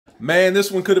Man, this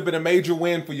one could have been a major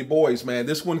win for your boys, man.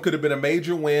 This one could have been a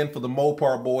major win for the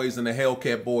Mopar boys and the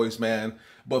Hellcat boys, man.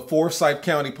 But Forsyth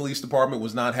County Police Department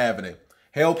was not having it.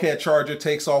 Hellcat Charger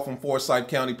takes off from Forsyth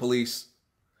County Police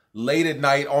late at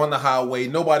night on the highway.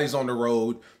 Nobody's on the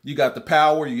road. You got the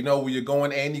power, you know where you're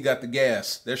going, and you got the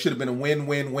gas. There should have been a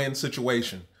win-win-win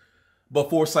situation.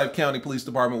 But Forsyth County Police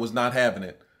Department was not having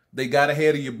it. They got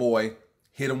ahead of your boy,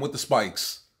 hit him with the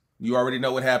spikes. You already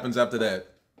know what happens after that.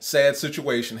 Sad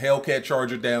situation. Hellcat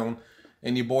Charger down,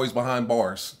 and your boy's behind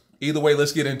bars. Either way,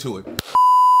 let's get into it.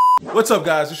 What's up,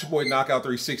 guys? It's your boy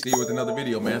Knockout360 here with another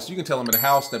video, man. So you can tell I'm in a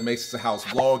house that makes this a house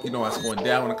vlog. You know how it's going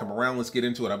down when I come around. Let's get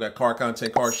into it. I've got car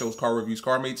content, car shows, car reviews,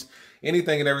 car meets.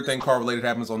 Anything and everything car related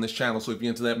happens on this channel. So if you're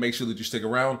into that, make sure that you stick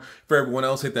around. For everyone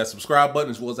else, hit that subscribe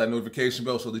button as well as that notification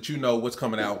bell so that you know what's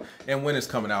coming out and when it's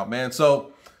coming out, man.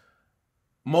 So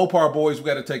Mopar boys, we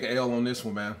got to take an L on this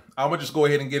one, man. I'm going to just go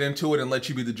ahead and get into it and let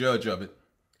you be the judge of it.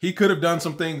 He could have done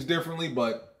some things differently,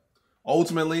 but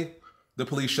ultimately, the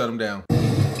police shut him down.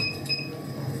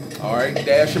 All right,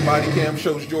 dash and body cam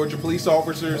shows Georgia police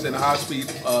officers in a high-speed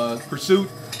pursuit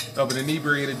of an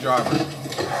inebriated driver.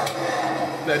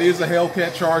 That is a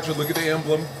Hellcat Charger. Look at the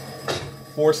emblem.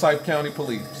 Forsyth County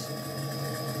Police.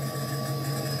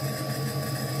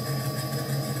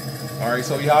 All right,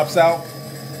 so he hops out.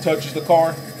 Touches the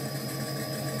car,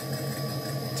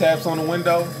 taps on the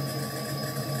window.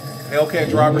 Hellcat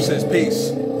driver says,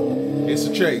 "Peace." It's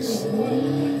a chase.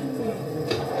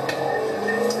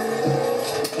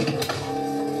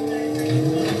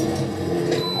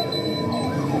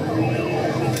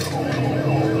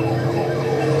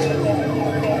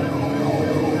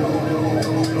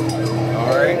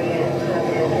 All right.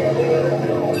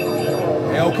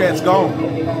 Hellcat's gone.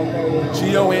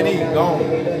 G-O-N-E,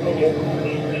 gone.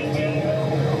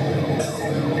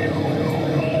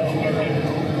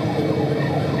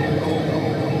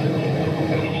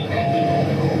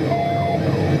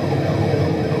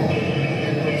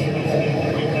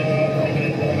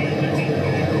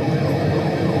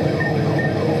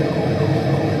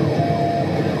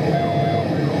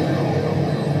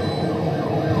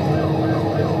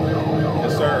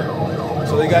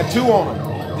 So they got two on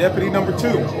him. Deputy number 2.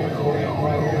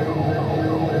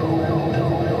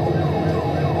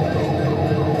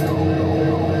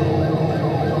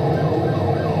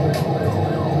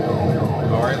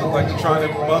 All right, look like he's trying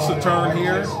to bust a turn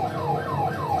here.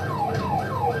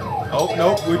 Oh,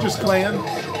 nope, we're just playing.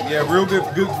 Yeah, real good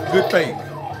fake.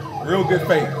 Real good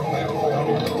fake.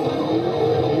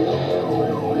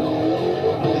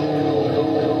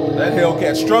 That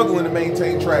Hellcat struggling to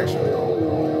maintain traction.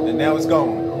 And now it's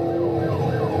gone.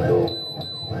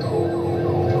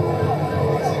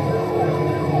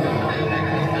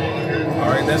 All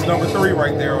right, that's number 3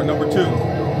 right there, or number 2.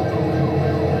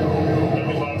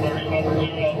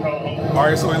 All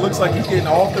right, so it looks like he's getting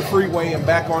off the freeway and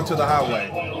back onto the highway.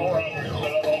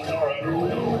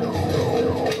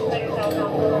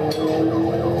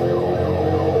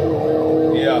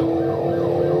 Yeah.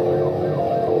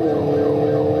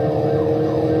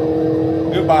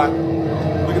 Goodbye.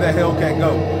 Look at that Hellcat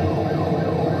go.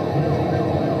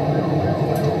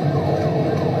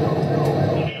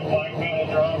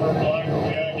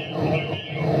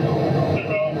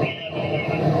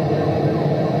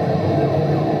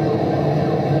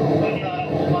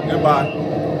 Goodbye.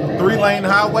 3-lane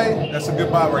highway, that's a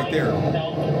goodbye right there.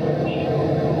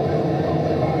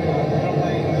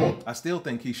 I still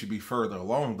think he should be further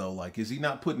along though. Like, is he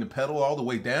not putting the pedal all the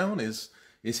way down? Is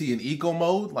he in eco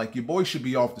mode? Like, your boy should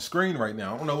be off the screen right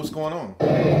now. I don't know what's going on.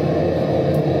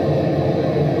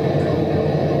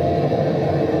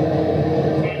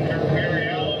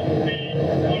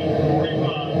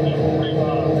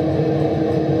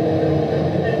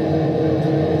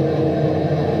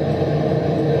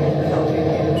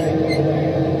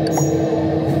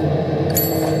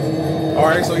 All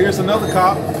right, so here's another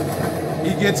cop.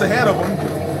 He gets ahead of him.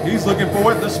 He's looking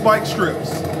for the spike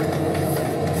strips.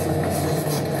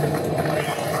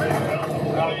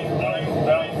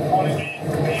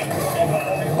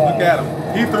 Look at him.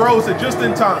 He throws it just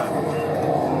in time.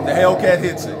 The Hellcat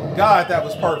hits it. God, that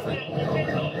was perfect.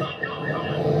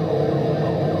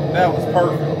 That was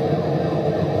perfect.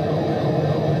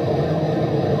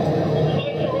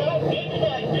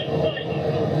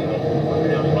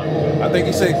 I think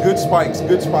he said good spikes,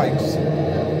 good spikes.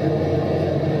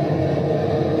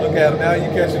 Look at him. Now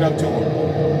you're catching up to him.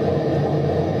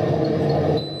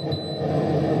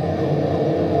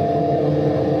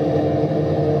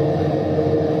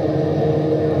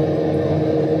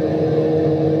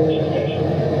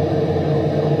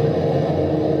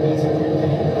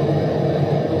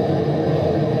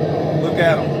 Look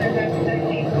at him.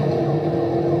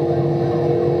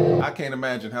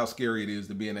 imagine how scary it is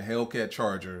to be in a Hellcat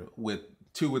Charger with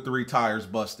 2 or 3 tires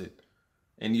busted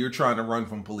and you're trying to run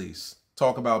from police.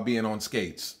 Talk about being on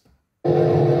skates. Yeah,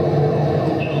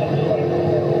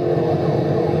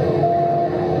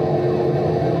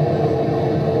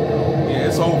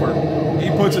 it's over.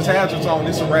 He puts his hazards on,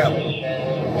 it's a wrap.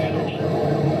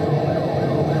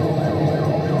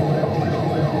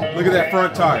 Look at that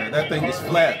front tire. That thing is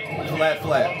flat, flat,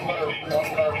 flat.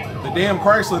 The damn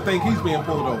Chrysler think he's being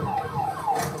pulled over.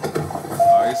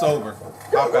 All right, it's over.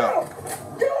 Hop out.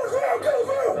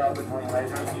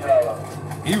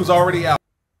 He was already out.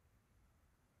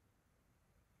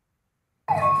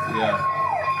 Yeah.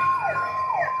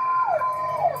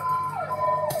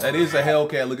 That is a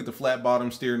Hellcat. Look at the flat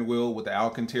bottom steering wheel with the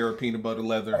Alcantara peanut butter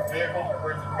leather.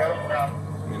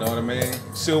 You know what I mean?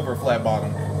 Silver flat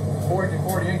bottom.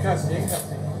 40 in custody, in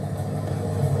custody.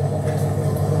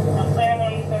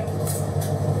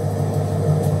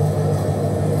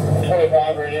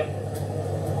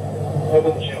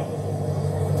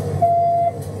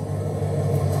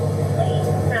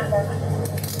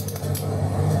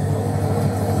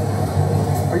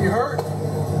 Are you hurt?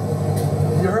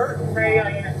 You hurt?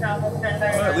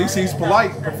 Well, at least he's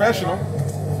polite, professional.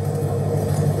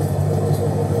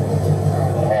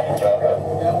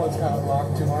 That one's kind of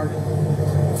locked too hard.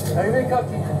 How you been,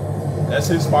 Cupcake? That's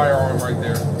his firearm right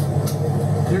there.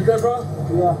 You good, bro?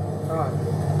 Yeah. All right.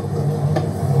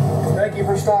 Thank you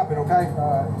for stopping, okay?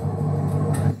 All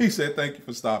right. He said, thank you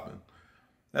for stopping.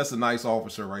 That's a nice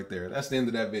officer right there. That's the end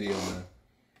of that video, man.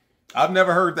 I've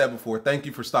never heard that before. Thank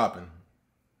you for stopping.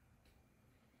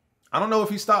 I don't know if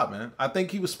he stopped, man. I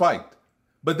think he was spiked.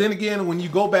 But then again, when you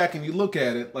go back and you look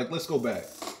at it, like, let's go back.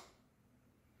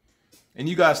 And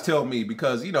you guys tell me,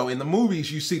 because, you know, in the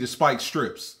movies, you see the spike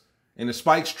strips. And the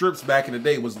spike strips back in the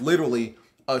day was literally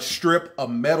a strip of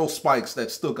metal spikes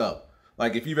that stuck up.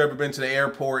 Like if you've ever been to the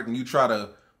airport and you try to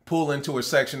pull into a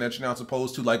section that you're not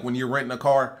supposed to, like when you're renting a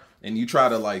car and you try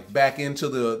to like back into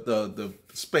the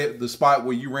spot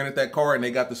where you rented that car and they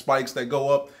got the spikes that go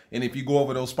up. And if you go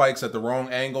over those spikes at the wrong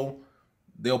angle,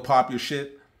 they'll pop your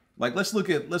shit. Like, let's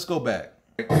go back.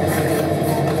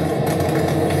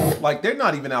 Like, they're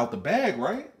not even out the bag,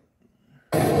 right?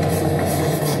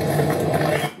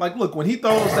 Like, look, when he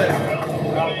throws that.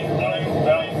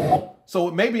 So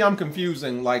maybe I'm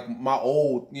confusing like my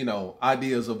old, you know,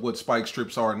 ideas of what spike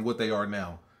strips are and what they are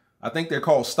now. I think they're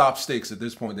called stop sticks at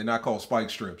this point. They're not called spike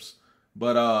strips.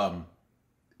 But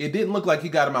it didn't look like he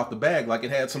got him out the bag. Like it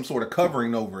had some sort of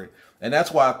covering over it. And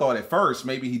that's why I thought at first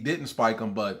maybe he didn't spike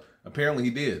him, but apparently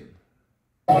he did.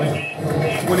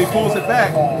 When he pulls it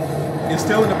back, it's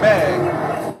still in the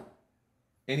bag.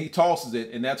 And he tosses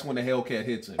it, and that's when the Hellcat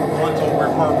hits it. Runs over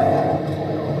it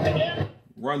perfectly.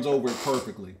 Runs over it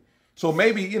perfectly. So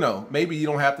maybe, you know, maybe you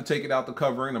don't have to take it out the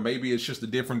covering, or maybe it's just a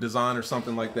different design or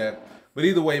something like that. But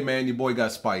either way, man, your boy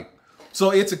got spiked.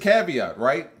 So it's a caveat,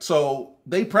 right? So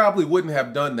they probably wouldn't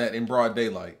have done that in broad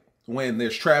daylight. When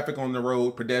there's traffic on the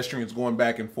road, pedestrians going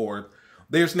back and forth,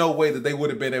 there's no way that they would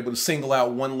have been able to single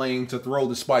out one lane to throw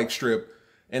the spike strip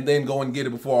and then go and get it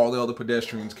before all the other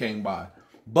pedestrians came by.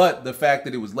 But the fact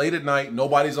that it was late at night,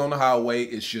 nobody's on the highway,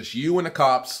 it's just you and the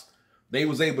cops, they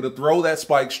was able to throw that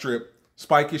spike strip,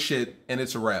 spike your shit, and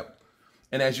it's a wrap.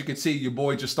 And as you can see, your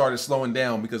boy just started slowing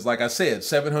down because, like I said,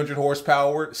 700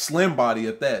 horsepower, slim body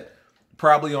at that,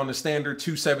 probably on the standard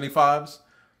 275s.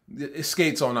 It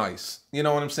skates on ice. You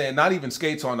know what I'm saying? Not even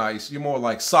skates on ice. You're more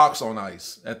like socks on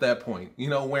ice at that point. You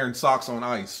know, wearing socks on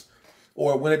ice.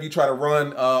 Or whenever you try to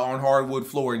run on hardwood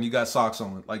floor and you got socks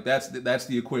on. Like that's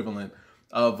the equivalent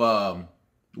of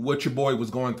what your boy was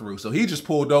going through. So he just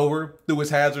pulled over, threw his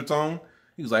hazards on.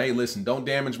 He was like, hey, listen, don't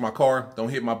damage my car. Don't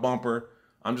hit my bumper.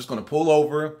 I'm just going to pull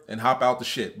over and hop out the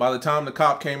shit. By the time the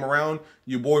cop came around,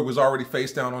 your boy was already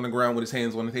face down on the ground with his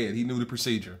hands on his head. He knew the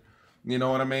procedure. You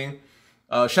know what I mean?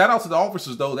 Shout out to the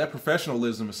officers, though. That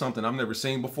professionalism is something I've never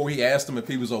seen before. He asked him if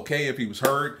he was okay, if he was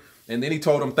hurt. And then he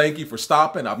told him, thank you for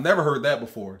stopping. I've never heard that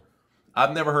before.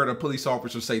 I've never heard a police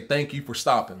officer say, thank you for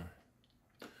stopping.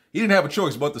 He didn't have a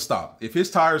choice but to stop. If his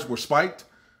tires were spiked,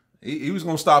 he was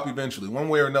going to stop eventually. One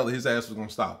way or another, his ass was going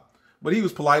to stop. But he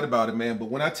was polite about it, man. But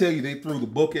when I tell you they threw the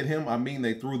book at him, I mean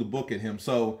they threw the book at him.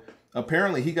 So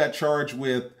apparently he got charged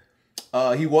with,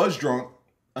 he was drunk,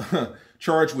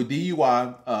 charged with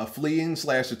DUI,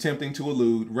 fleeing/attempting to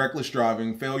elude, reckless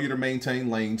driving, failure to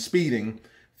maintain lane, speeding,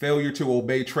 failure to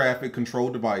obey traffic control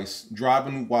device,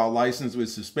 driving while license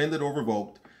was suspended or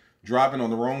revoked, driving on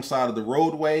the wrong side of the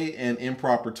roadway, and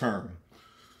improper turn.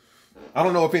 I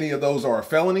don't know if any of those are a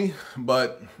felony,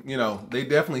 but, you know, they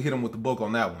definitely hit him with the book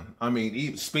on that one. I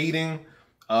mean, speeding,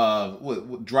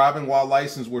 Driving while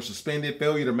license were suspended,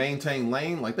 failure to maintain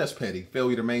lane, like that's petty.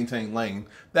 Failure to maintain lane,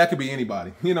 that could be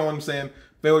anybody. You know what I'm saying?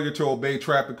 Failure to obey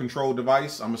traffic control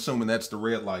device, I'm assuming that's the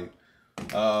red light.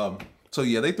 So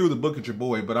yeah, they threw the book at your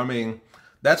boy, but I mean,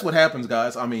 that's what happens,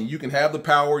 guys. I mean, you can have the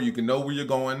power, you can know where you're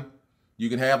going, you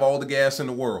can have all the gas in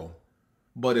the world,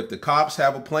 but if the cops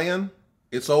have a plan,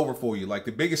 it's over for you. Like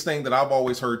the biggest thing that I've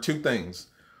always heard, two things.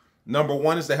 Number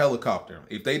one is the helicopter.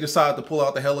 If they decide to pull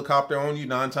out the helicopter on you,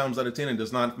 9 times out of 10, it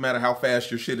does not matter how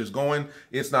fast your shit is going,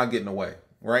 it's not getting away,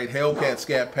 right? Hellcat,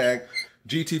 Scat Pack,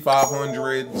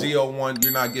 GT500, Z01,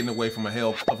 you're not getting away from a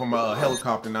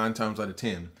helicopter 9 times out of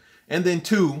 10. And then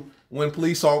 2, when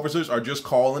police officers are just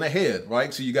calling ahead,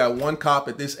 right? So you got one cop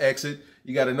at this exit,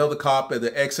 you got another cop at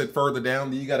the exit further down,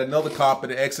 then you got another cop at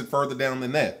the exit further down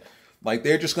than that. Like,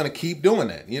 they're just going to keep doing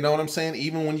that. You know what I'm saying?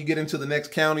 Even when you get into the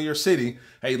next county or city,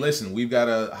 hey, listen, we've got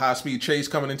a high-speed chase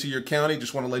coming into your county.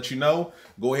 Just want to let you know,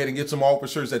 go ahead and get some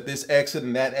officers at this exit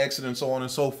and that exit and so on and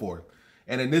so forth.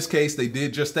 And in this case, they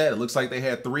did just that. It looks like they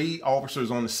had 3 officers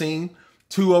on the scene.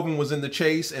 2 of them was in the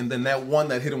chase, and then that one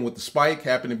that hit him with the spike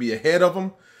happened to be ahead of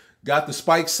them. Got the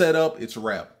spike set up, it's a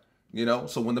wrap. You know,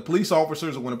 so when the police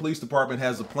officers or when the police department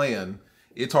has a plan,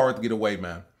 it's hard to get away,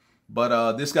 man.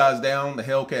 But this guy's down, the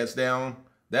Hellcat's down.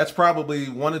 That's probably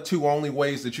 1 or 2 only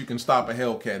ways that you can stop a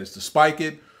Hellcat is to spike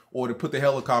it or to put the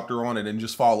helicopter on it and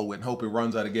just follow it and hope it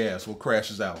runs out of gas or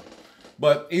crashes out.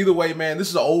 But either way, man, this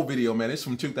is an old video, man. It's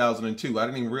from 2002.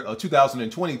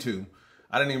 2022.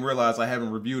 I didn't even realize I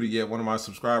haven't reviewed it yet. One of my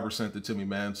subscribers sent it to me,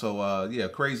 man. So yeah,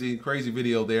 crazy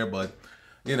video there. But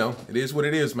you know, it is what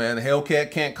it is, man. The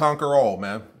Hellcat can't conquer all,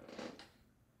 man.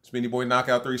 It's been your boy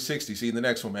Knockout 360. See you in the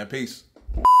next one, man. Peace.